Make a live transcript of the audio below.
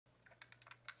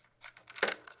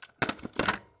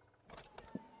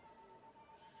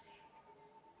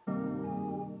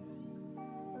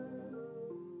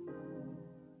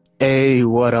Hey,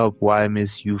 what up,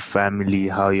 YMSU family?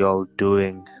 How y'all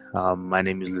doing? My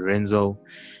name is Lorenzo,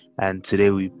 and today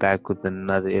we're back with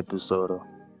another episode.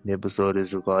 The episode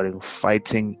is regarding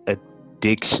fighting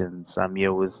addictions. I'm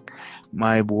here with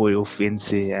my boy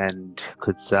Ofense and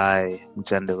Kutsai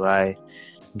Mchandibaya.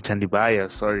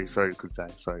 Sorry,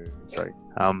 Kutsai. Sorry.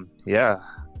 Yeah,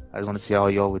 I just want to see how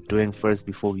y'all were doing first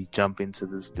before we jump into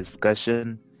this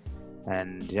discussion.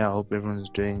 And yeah, I hope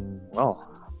everyone's doing well.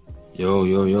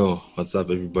 Yo, what's up,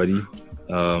 everybody?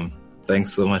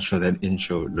 Thanks so much for that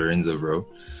intro, Lorenzo, bro.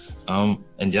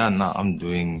 And yeah, now I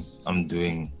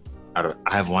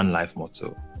have one life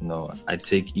motto. I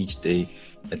take each day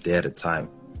a day at a time.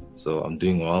 So I'm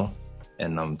doing well,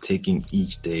 and I'm taking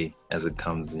each day as it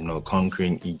comes.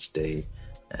 Conquering each day,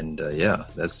 and yeah,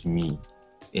 that's me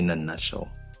in a nutshell.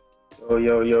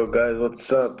 Yo, guys,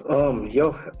 what's up?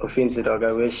 Offensive dog,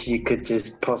 I wish you could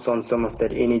just pass on some of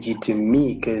that energy to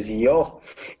me, cause yeah,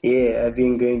 I've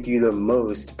been going through the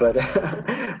most, but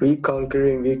we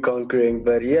conquering.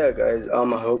 But yeah, guys, I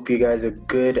hope you guys are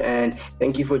good, and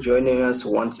thank you for joining us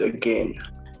once again.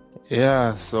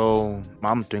 Yeah, so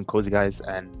I'm doing cozy, guys,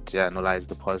 and yeah, no lies,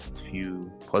 the past few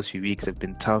weeks have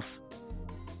been tough,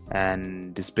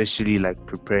 and especially like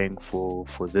preparing for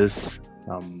this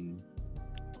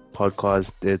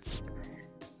podcast.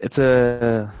 It's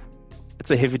a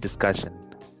heavy discussion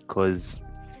because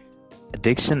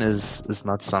addiction is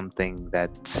not something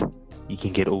that you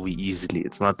can get over easily.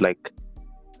 It's not like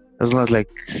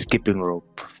skipping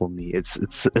rope for me. It's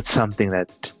something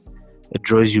that it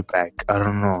draws you back. I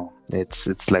don't know.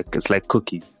 It's like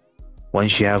cookies.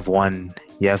 Once you have one,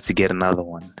 you have to get another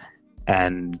one,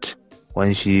 and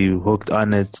once you hooked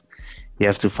on it, you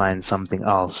have to find something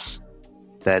else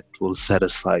that will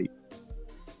satisfy you.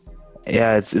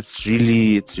 Yeah, it's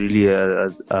really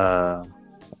a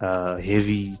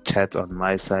heavy chat on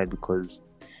my side because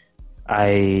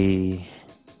I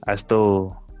I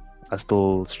still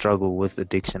struggle with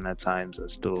addiction at times.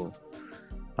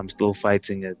 I'm still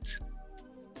fighting it,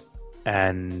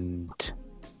 and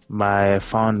I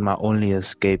found my only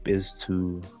escape is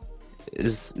to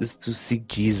seek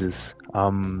Jesus.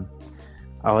 I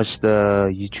watched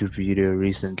a YouTube video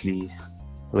recently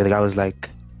where the guy was like,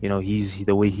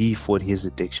 the way he fought his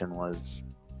addiction was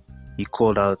he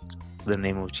called out the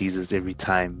name of Jesus every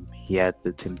time he had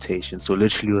the temptation. So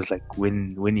literally it was like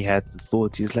when he had the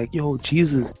thought, he was like, yo,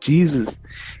 Jesus,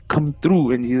 come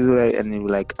through. And Jesus was like, and he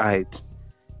was like, alright.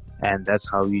 And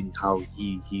that's how he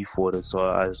fought it. So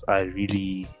I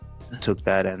really took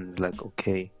that and was like,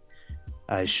 okay,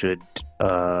 I should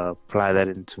apply that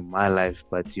into my life.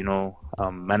 But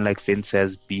man like Vince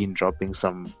has been dropping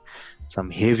some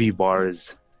heavy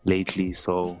bars lately.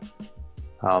 So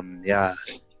yeah,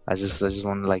 I just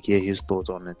want to hear his thoughts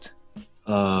on it.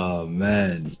 Oh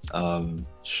man,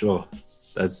 sure.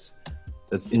 That's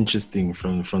interesting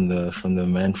from the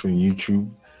man from YouTube.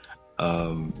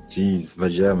 Geez,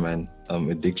 but yeah, man.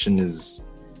 Addiction is,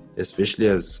 especially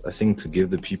as I think, to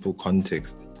give the people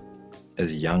context,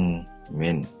 as young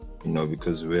men,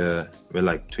 because we're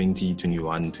like 20,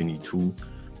 21, 22,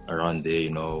 around there,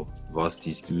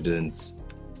 varsity students.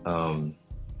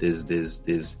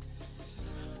 There's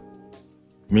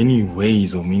many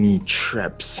ways or many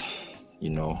traps,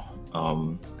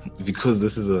 because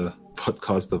this is a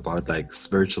podcast about like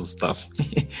spiritual stuff.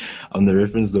 On the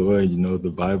reference the word,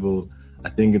 the Bible, I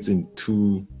think it's in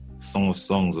 2 Song of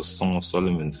Songs or Song of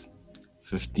Solomon's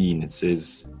 15. It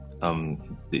says,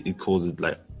 it calls it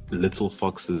like little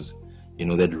foxes,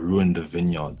 that ruin the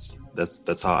vineyards.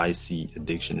 That's how I see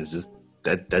addiction. It's just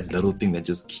that little thing that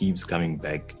just keeps coming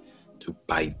back to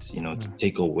bite, to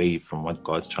take away from what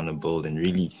God's trying to build. And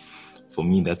really, for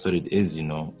me, that's what it is,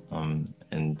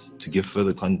 and to give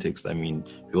further context, I mean,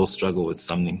 we all struggle with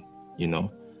something,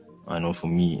 I know for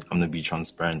me, I'm going to be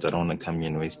transparent. I don't want to come here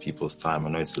and waste people's time. I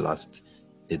know it's lust.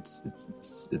 It's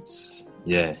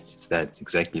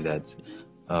exactly that.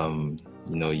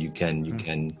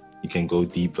 You can go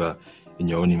deeper in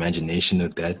your own imagination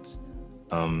of that.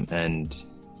 And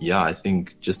yeah, I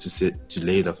think just to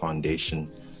lay the foundation,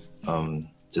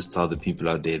 just tell the people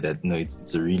out there that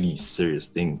it's a really serious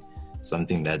thing,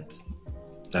 something that,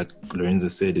 like Lorenzo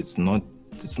said, it's not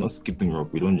skipping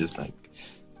rope. We don't just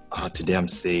today I'm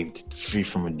saved, free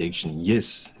from addiction.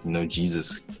 Yes,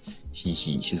 Jesus,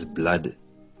 his blood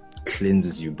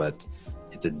cleanses you, but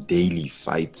it's a daily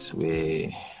fight where,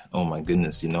 oh my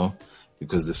goodness,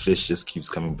 because the flesh just keeps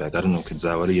coming back. I don't know,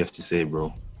 Kadzai, what do you have to say,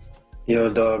 bro? Yo,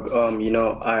 dog,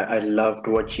 I loved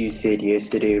what you said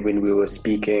yesterday when we were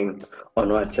speaking on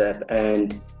WhatsApp,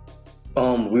 and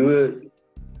we were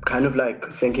kind of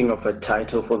like thinking of a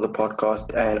title for the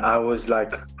podcast, and I was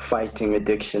like fighting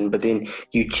addiction, but then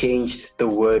you changed the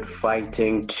word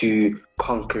fighting to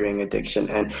conquering addiction.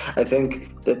 And I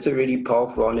think that's already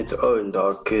powerful on its own,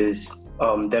 dog, because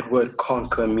that word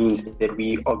conquer means that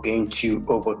we are going to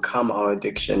overcome our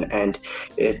addiction, and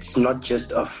it's not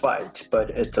just a fight,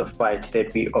 but it's a fight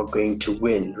that we are going to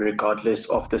win regardless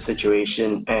of the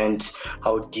situation and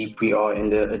how deep we are in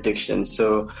the addiction.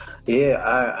 So yeah,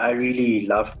 I really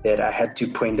loved that. I had to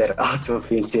point that out of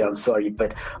Vinci, I'm sorry,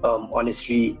 but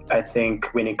honestly, I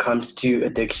think when it comes to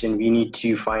addiction, we need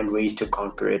to find ways to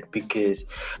conquer it, because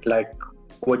like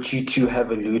what you two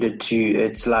have alluded to,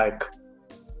 it's like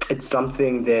it's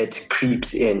something that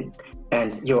creeps in.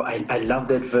 And I love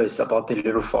that verse about the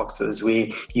little foxes where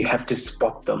you have to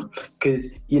spot them, because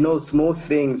small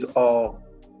things are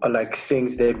like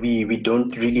things that we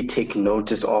don't really take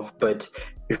notice of, but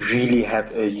really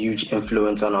have a huge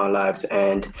influence on our lives.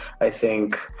 And I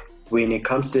think when it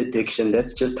comes to addiction,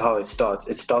 that's just how it starts.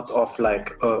 It starts off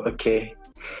like, oh, okay,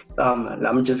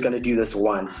 I'm just gonna do this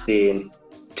once. Then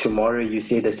tomorrow you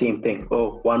say the same thing.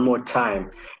 Oh, one more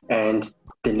time, and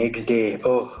the next day,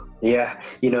 oh yeah,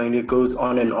 and it goes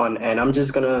on and on. And I'm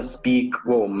just gonna speak.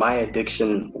 Well, my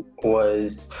addiction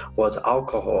was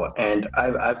alcohol, and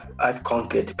I've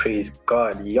conquered. Praise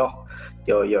God, yo.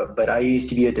 But I used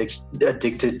to be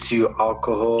addicted to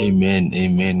alcohol. Amen.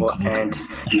 And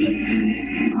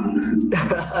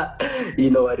you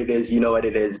know what it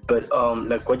is. But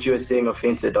like what you were saying,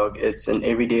 offensive dog, it's an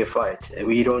everyday fight.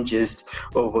 We don't just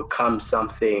overcome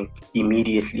something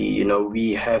immediately.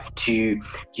 We have to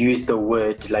use the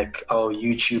word, like our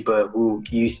YouTuber who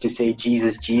used to say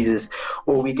Jesus,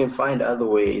 or we can find other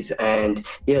ways. And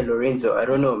yeah, Lorenzo, I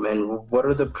don't know, man, what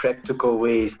are the practical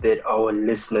ways that our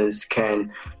listeners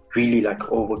can really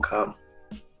like overcome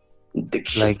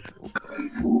addiction? Like,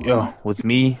 yeah, with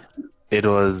me, it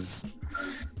was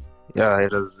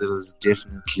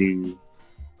definitely,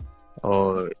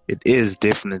 or it is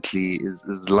definitely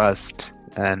is lust,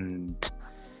 and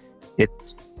it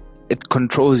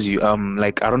controls you.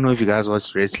 Like, I don't know if you guys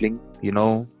watch wrestling,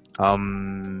 John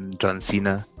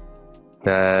Cena,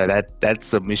 that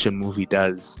submission move he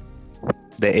does,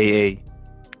 the AA.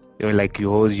 Like you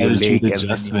hold your leg and then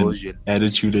you hold your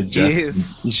attitude adjustment.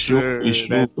 Yes, sure.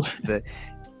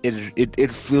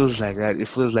 It feels like that. It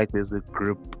feels like there's a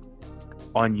grip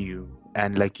on you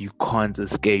and like you can't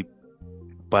escape.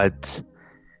 But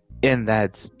in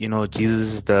that, Jesus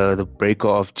is the breaker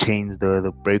of chains,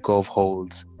 the breaker of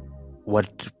holds.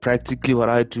 What I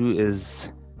do is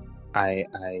I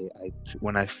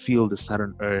when I feel the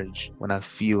sudden urge, when I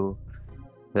feel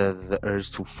the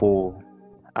urge to fall,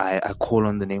 I call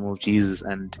on the name of Jesus,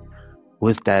 and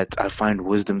with that I find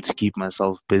wisdom to keep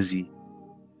myself busy.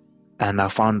 And I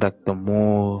found that the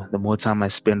more time I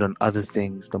spend on other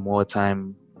things, the more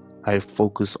time I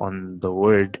focus on the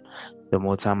word, the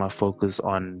more time I focus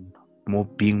on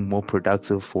being more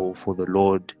productive for the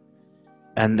Lord.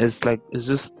 And it's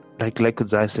just like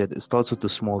as I said, it starts with the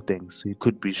small things. So you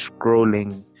could be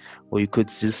scrolling, or you could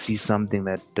just see something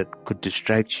that could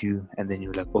distract you, and then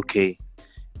you're like, okay,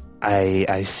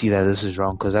 I see that this is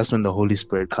wrong, because that's when the Holy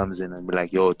Spirit comes in and be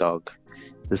like, yo, dog,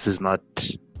 this is not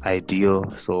ideal,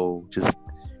 so just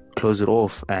close it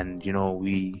off. And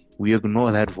we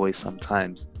ignore that voice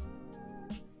sometimes.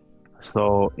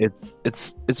 So it's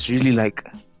really like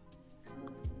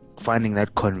finding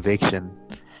that conviction,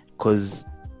 because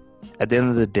at the end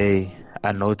of the day,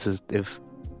 I noticed if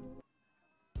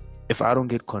I don't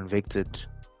get convicted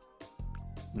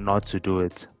not to do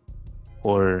it,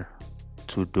 or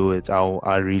to do it, I'll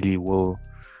really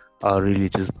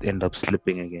just end up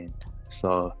slipping again.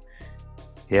 So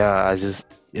yeah, it's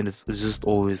just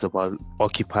always about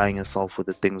occupying yourself with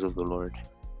the things of the Lord.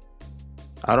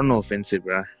 I don't know, offensive,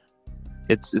 bruh.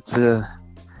 It's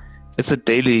a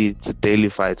daily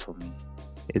fight for me.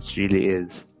 It really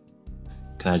is.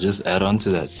 Can I just add on to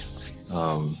that?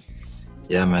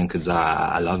 Yeah, man, because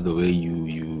I love the way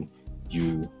you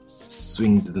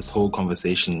swing this whole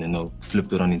conversation,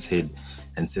 flipped it on its head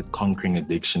and said conquering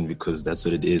addiction, because that's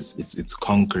what it is. It's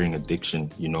conquering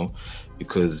addiction,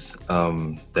 because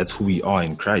that's who we are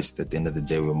in Christ. At the end of the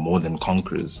day, we're more than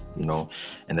conquerors, and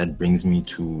that brings me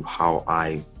to how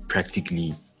I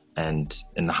practically and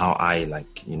how I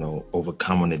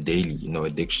overcome on a daily,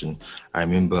 addiction. I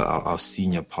remember our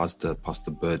senior pastor,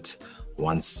 Pastor Bert,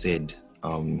 once said,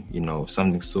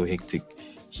 something so hectic.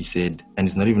 He said, and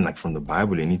it's not even like from the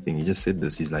Bible or anything. He just said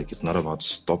this. He's like, it's not about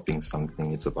stopping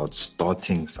something. It's about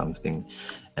starting something.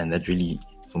 And that really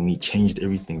for me changed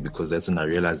everything, because that's when I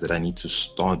realized that I need to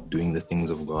start doing the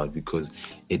things of God, because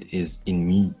it is in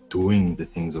me doing the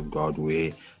things of God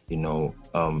where,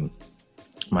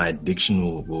 my addiction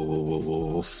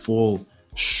will fall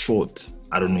short.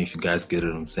 I don't know if you guys get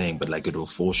what I'm saying, but like it will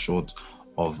fall short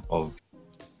of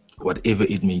whatever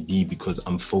it may be, because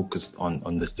I'm focused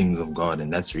on the things of God.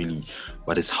 And that's really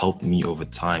what has helped me over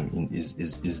time,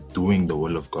 is doing the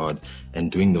will of God.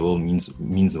 And doing the will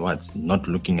means what? Not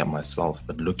looking at myself,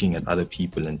 but looking at other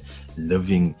people and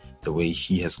living the way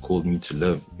He has called me to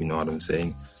live. You know what I'm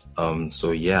saying?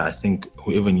 So yeah, I think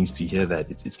whoever needs to hear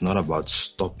that, it's not about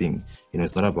stopping.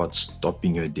 It's not about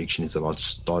stopping your addiction. It's about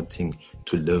starting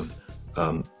to live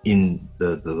in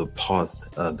the path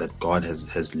that God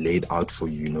has laid out for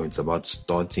you. It's about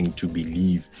starting to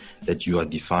believe that you are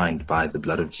defined by the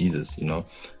blood of Jesus,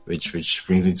 which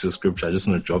brings me to a scripture. I just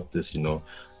want to drop this,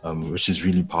 which is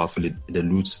really powerful. It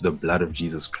alludes to the blood of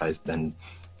Jesus Christ. And,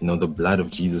 the blood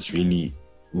of Jesus really,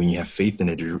 when you have faith in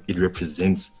it, it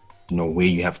represents, where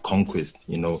you have conquest,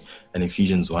 and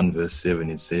Ephesians 1 verse 7,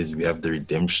 it says we have the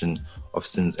redemption of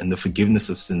sins and the forgiveness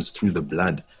of sins through the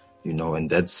blood. And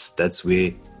that's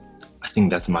where I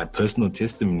think that's my personal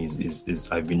testimony is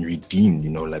I've been redeemed,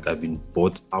 like I've been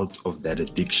bought out of that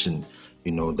addiction.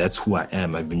 That's who I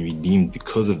am. I've been redeemed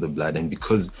because of the blood, and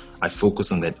because I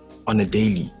focus on that on a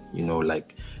daily,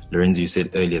 like Lorenzo, you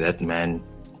said earlier, that man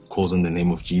calls on the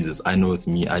name of Jesus. I know with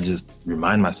me, I just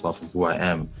remind myself of who I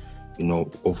am,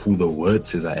 of who the word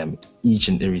says I am each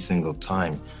and every single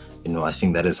time. I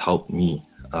think that has helped me.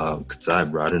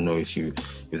 Katai, bro, I don't know if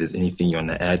there's anything you want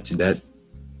to add to that.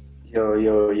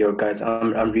 Yo, guys,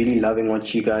 I'm really loving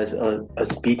what you guys are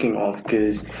speaking of,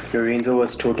 because Lorenzo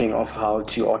was talking of how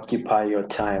to occupy your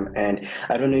time. And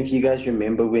I don't know if you guys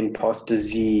remember when Pastor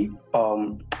Z,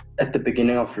 at the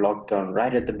beginning of lockdown,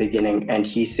 right at the beginning, and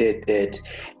he said that,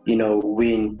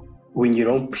 when you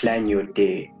don't plan your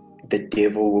day, the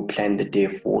devil will plan the day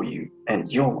for you. And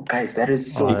guys, that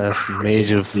is so that's crazy.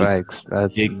 major facts.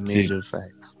 That's major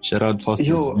facts. Shout out Pastor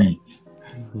Z.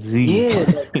 Yeah,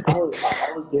 like, I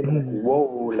was there like,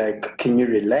 whoa, like, can you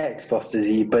relax, Pastor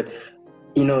Z? But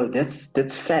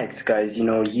that's facts, guys.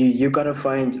 You gotta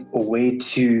find a way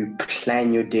to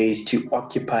plan your days, to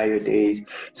occupy your days,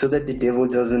 so that the devil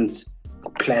doesn't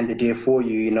plan the day for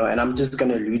you. And I'm just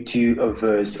gonna allude to a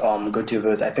verse, go to a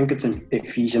verse, I think it's in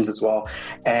Ephesians as well,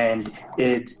 and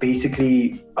it's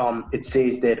basically it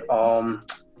says that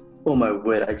oh my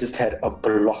word, I just had a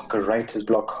writer's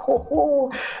block.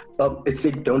 It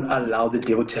said, don't allow the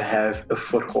devil to have a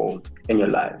foothold in your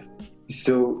life.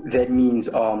 So that means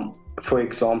for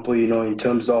example, in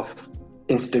terms of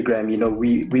Instagram,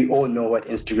 we all know what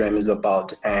Instagram is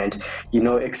about, and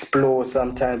explore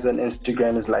sometimes on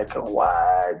Instagram is like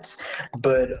what,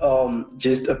 but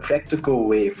just a practical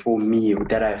way for me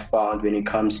that I found when it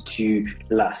comes to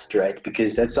lust, right?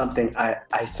 Because that's something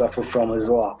I suffer from as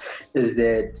well, is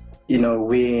that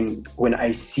when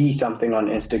I see something on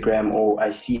Instagram or I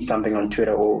see something on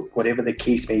Twitter or whatever the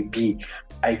case may be,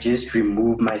 I just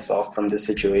remove myself from the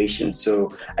situation.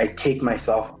 So I take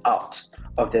myself out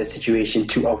of that situation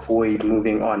to avoid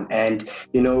moving on. And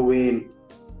when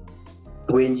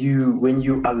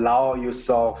you allow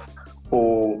yourself,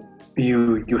 or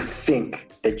you think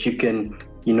that you can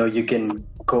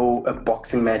go a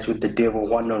boxing match with the devil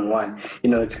one-on-one,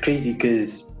 it's crazy,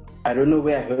 because I don't know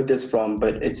where I heard this from,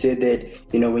 but it said that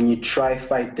when you try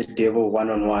fight the devil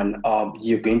one-on-one,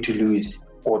 you're going to lose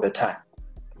all the time.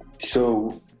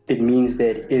 So it means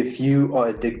that if you are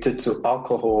addicted to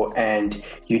alcohol and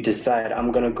you decide,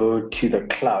 I'm going to go to the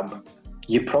club,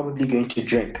 you're probably going to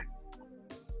drink.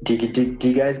 Do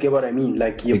you guys get what I mean?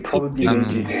 Like, you're probably going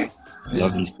to drink.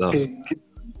 Lovely stuff.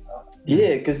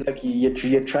 Yeah, because like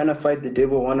you're trying to fight the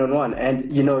devil one-on-one,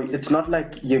 and it's not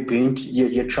like you're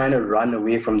trying to run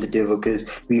away from the devil, because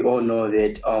we all know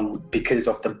that because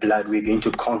of the blood we're going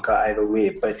to conquer either way.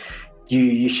 But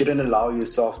you shouldn't allow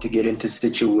yourself to get into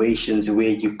situations where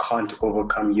you can't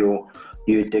overcome your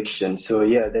addiction. So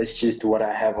yeah, that's just what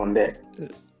I have on that.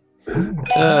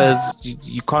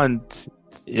 You can't.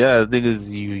 Yeah, the thing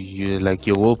is, you like,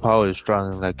 your willpower is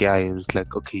strong. Like, yeah, it's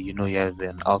like, okay, you have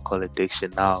an alcohol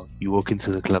addiction now. You walk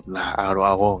into the club, nah, I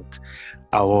won't.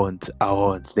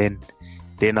 Then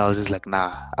I was just like,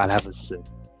 nah, I'll have a sip.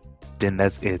 Then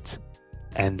that's it.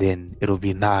 And then it'll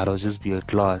be, it'll just be a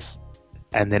glass.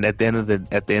 And then at the end of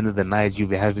the night, you'll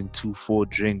be having 2-4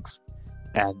 drinks,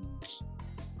 and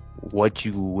what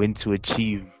you went to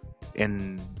achieve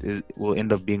it will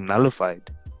end up being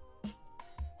nullified.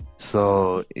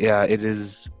 So yeah, it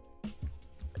is.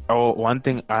 One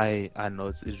thing I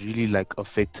noticed, it really like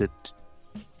affected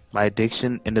my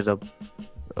addiction. Ended up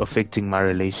affecting my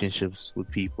relationships with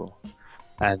people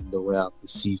and the way I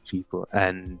perceive people,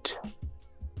 and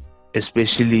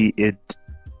especially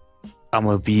I'm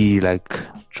gonna be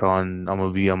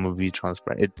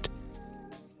transparent.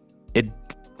 It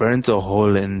burnt a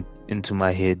hole into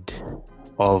my head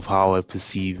of how I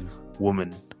perceive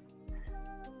women,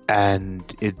 and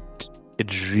it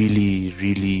really,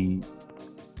 really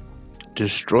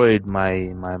destroyed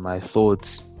my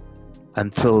thoughts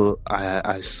until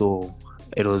I saw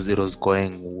it was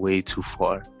going way too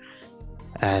far,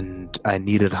 and I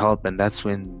needed help. And that's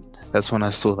when I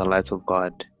saw the light of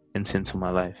God enter into my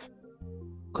life,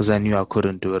 because I knew I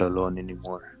couldn't do it alone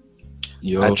anymore.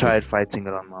 Yo, I tried fighting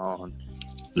it on my own.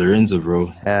 Lorenzo,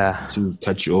 bro. Yeah. To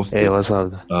cut you off. Hey, what's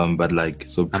up? But like,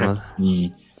 so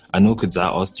practically, I know because I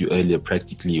asked you earlier,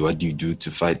 practically, what do you do to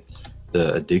fight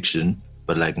the addiction?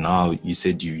 But like now, you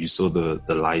said you saw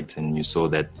the light, and you saw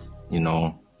that, you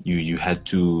know, you had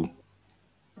to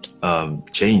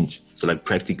change. So like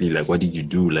practically, like, what did you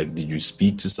do? Like, did you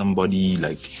speak to somebody?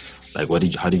 Like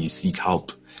how did you seek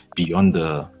help beyond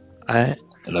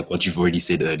like what you've already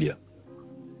said earlier?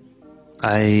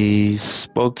 I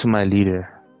spoke to my leader.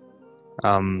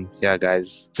 Yeah,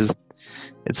 guys, just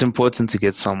it's important to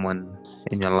get someone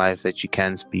in your life that you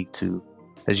can speak to,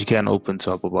 that you can open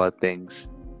up about things.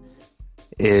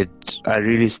 I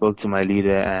really spoke to my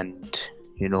leader, and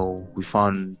you know, we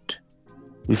found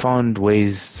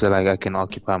ways so like I can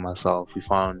occupy myself. We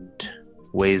found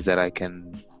ways that I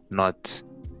can not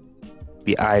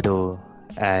be idle,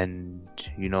 and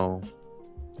you know,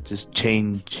 just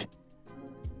change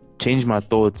my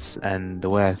thoughts and the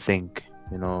way I think.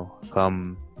 You know,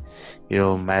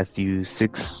 Matthew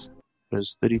 6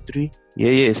 verse 33.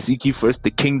 Yeah, seek ye first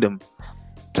the kingdom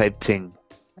type thing.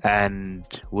 And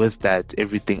with that,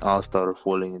 everything else started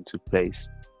falling into place.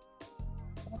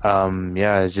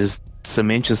 Just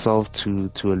cement yourself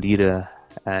to a leader,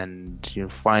 and you know,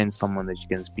 find someone that you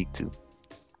can speak to.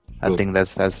 I think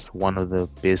that's one of the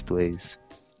best ways.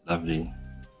 Lovely.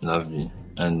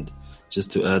 And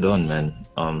just to add on, man,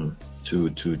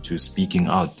 to speaking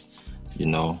out, you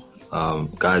know,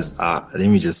 guys, let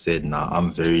me just say it now.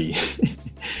 I'm very,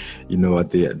 you know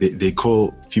what, they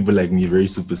call people like me very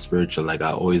super spiritual. Like,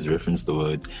 I always reference the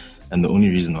word. And the only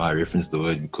reason why I reference the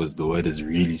word, because the word has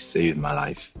really saved my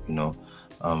life, you know.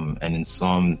 And in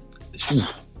Psalm, I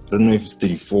don't know if it's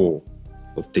 34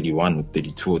 or 31 or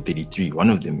 32 or 33, one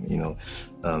of them, you know,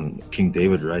 King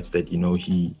David writes that, you know,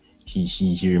 he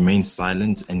remained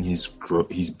silent, and his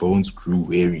bones grew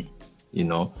weary, you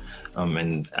know.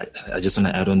 And I just want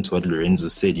to add on to what Lorenzo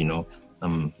said, you know,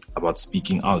 about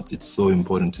speaking out. It's so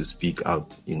important to speak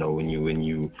out, you know, when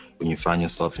you find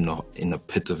yourself in a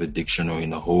pit of addiction, or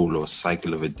in a hole or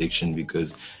cycle of addiction,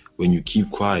 because when you keep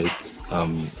quiet,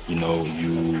 you know,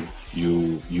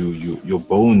 your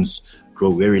bones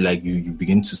grow weary. Like you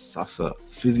begin to suffer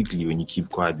physically when you keep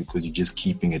quiet, because you're just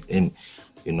keeping it in,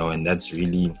 you know. And that's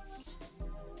really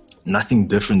nothing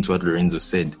different to what Lorenzo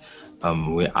said,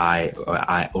 where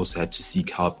I also had to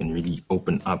seek help and really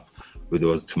open up, whether it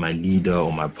was to my leader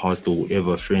or my pastor or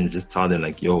whoever, friends, just tell them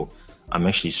like, yo, I'm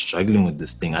actually struggling with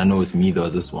this thing. I know with me, there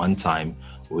was this one time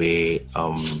where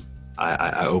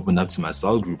I opened up to my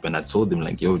cell group, and I told them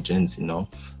like, yo, gents, you know,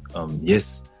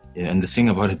 yes. And the thing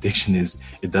about addiction is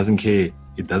it doesn't care,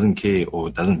 or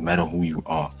it doesn't matter who you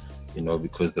are, you know,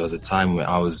 because there was a time where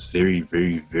I was very,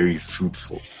 very, very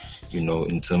fruitful, you know,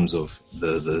 in terms of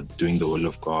the doing the will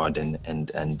of God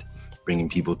and bringing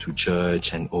people to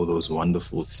church and all those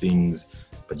wonderful things.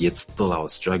 But yet still I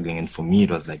was struggling. And for me, it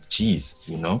was like, geez,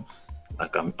 you know,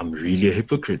 like I'm really a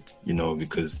hypocrite, you know,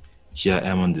 because here I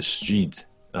am on the street,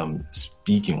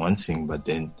 speaking one thing, but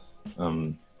then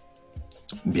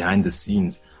behind the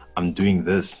scenes, I'm doing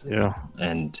this. Yeah.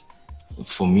 And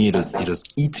for me, it was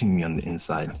eating me on the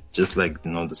inside, just like,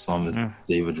 you know, the psalmist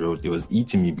David wrote. It was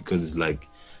eating me, because it's like,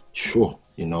 sure,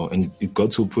 you know. And it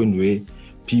got to a point where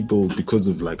people, because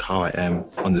of like how I am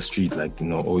on the street, like, you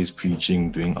know, always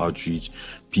preaching, doing outreach,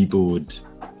 people would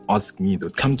ask me,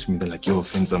 they'd come to me, they're like, yo,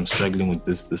 friends, I'm struggling with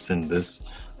this and this.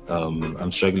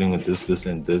 I'm struggling with this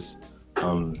and this.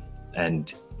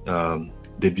 And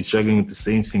they'd be struggling with the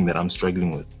same thing that I'm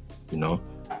struggling with, you know.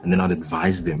 And then I'd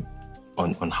advise them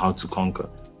on how to conquer.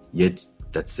 Yet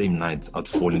that same night, I'd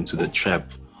fall into the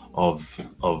trap of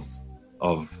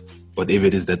whatever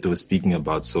it is that they were speaking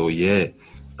about. So yeah,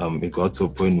 it got to a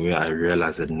point where I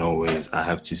realized that no ways, I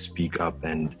have to speak up.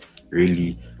 And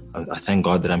really, I thank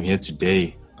God that I'm here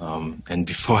today. And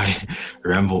before I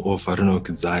ramble off, I don't know,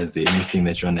 Kadzai, is there anything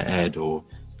that you want to add or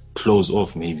close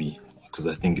off maybe? Because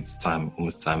I think it's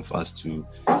almost time for us to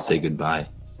say goodbye.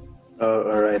 Oh,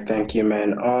 all right. Thank you,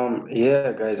 man.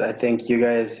 Yeah, guys, I think you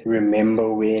guys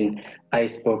remember when I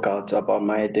spoke out about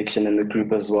my addiction in the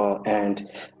group as well, and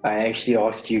I actually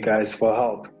asked you guys for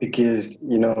help because,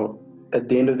 at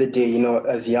the end of the day,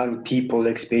 as young people,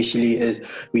 especially, is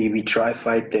we try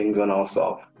fight things on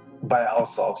ourselves by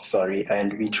ourselves, sorry,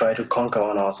 and we try to conquer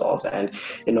on ourselves. And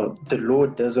the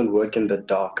Lord doesn't work in the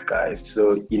dark, guys.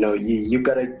 So you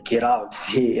gotta get out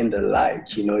there in the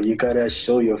light. You gotta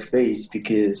show your face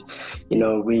because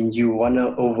when you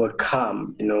wanna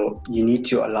overcome, you need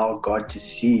to allow God to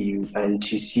see you and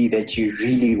to see that you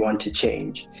really want to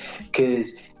change.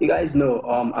 Because you guys know,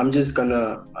 I'm just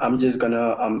gonna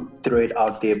throw it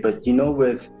out there, but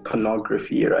with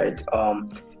pornography, right?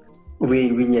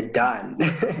 When you're done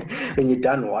when you're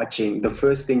done watching, the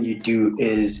first thing you do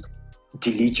is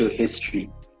delete your history.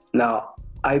 Now,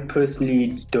 I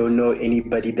personally don't know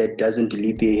anybody that doesn't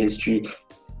delete their history,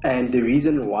 and the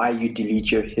reason why you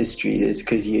delete your history is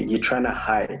because you're trying to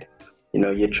hide.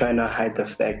 You're trying to hide the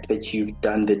fact that you've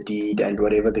done the deed and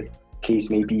whatever the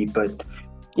case may be. But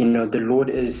the Lord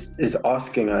is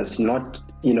asking us not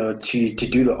to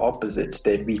do the opposite,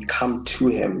 that we come to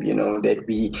Him, that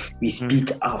we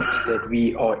speak out, that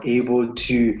we are able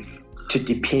to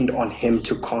depend on Him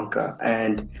to conquer.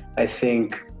 And I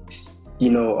think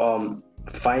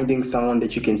finding someone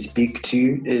that you can speak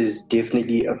to is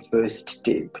definitely a first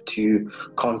step to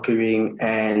conquering.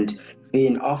 And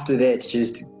then after that,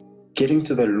 just getting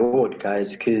to the Lord,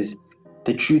 guys, because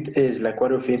the truth is, like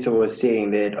what Offensive was saying,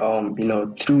 that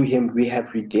through Him we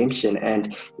have redemption,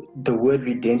 and the word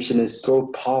redemption is so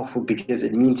powerful because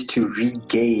it means to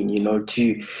regain,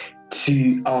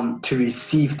 to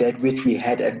receive that which we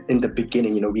had in the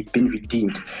beginning. We've been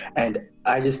redeemed, and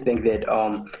I just think that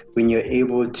when you're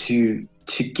able to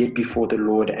get before the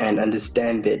Lord and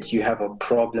understand that you have a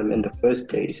problem in the first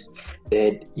place,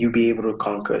 that you'll be able to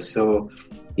conquer. So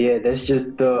yeah, that's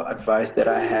just the advice that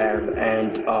I have,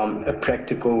 and a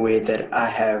practical way that I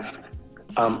have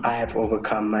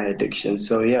overcome my addiction.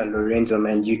 So yeah, Lorenzo,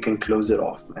 man, you can close it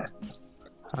off,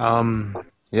 man.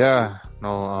 Yeah,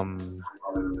 no,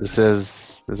 this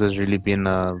has really been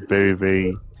a very,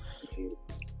 very,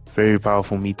 very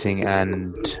powerful meeting,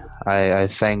 and I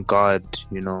thank God,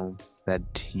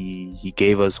 that He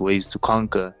gave us ways to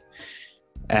conquer.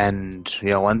 And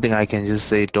yeah, one thing I can just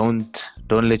say, don't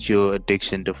let your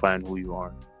addiction define who you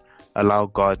are. Allow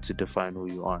God to define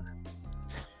who you are.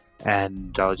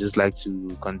 And I would just like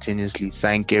to continuously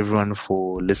thank everyone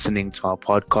for listening to our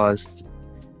podcast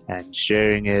and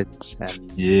sharing it.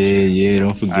 And yeah,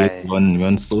 don't forget we're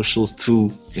on socials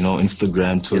too.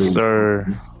 Instagram, Twitter. Yes,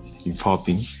 sir. Keep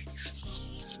popping.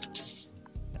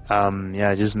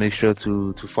 Yeah, just make sure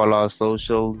to follow our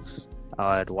socials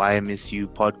at YMSU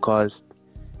Podcast.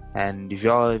 And if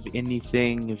y'all have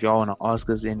anything, if y'all want to ask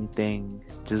us anything,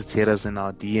 just hit us in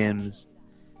our DMs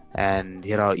and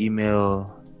hit our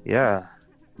email. Yeah,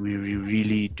 we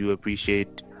really do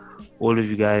appreciate all of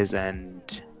you guys,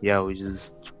 and yeah, we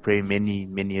just pray many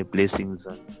blessings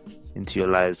into your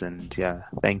lives, and yeah,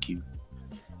 thank you.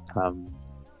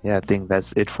 Yeah, I think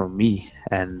that's it from me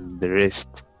and the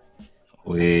rest.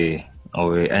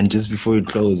 And just before we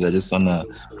close, I just wanna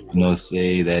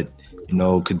say that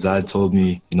Kudzai told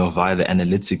me, via the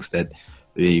analytics that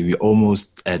we're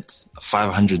almost at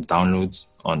 500 downloads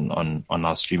on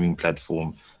our streaming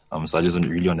platform. So I just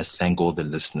really want to thank all the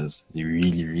listeners. We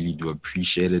really, really do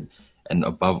appreciate it. And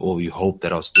above all, we hope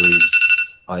that our stories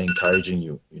are encouraging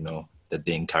you, that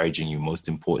they're encouraging you most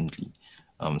importantly.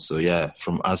 So yeah,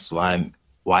 from us,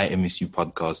 YMSU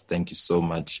Podcast, thank you so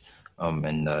much.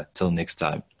 And till next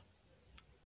time.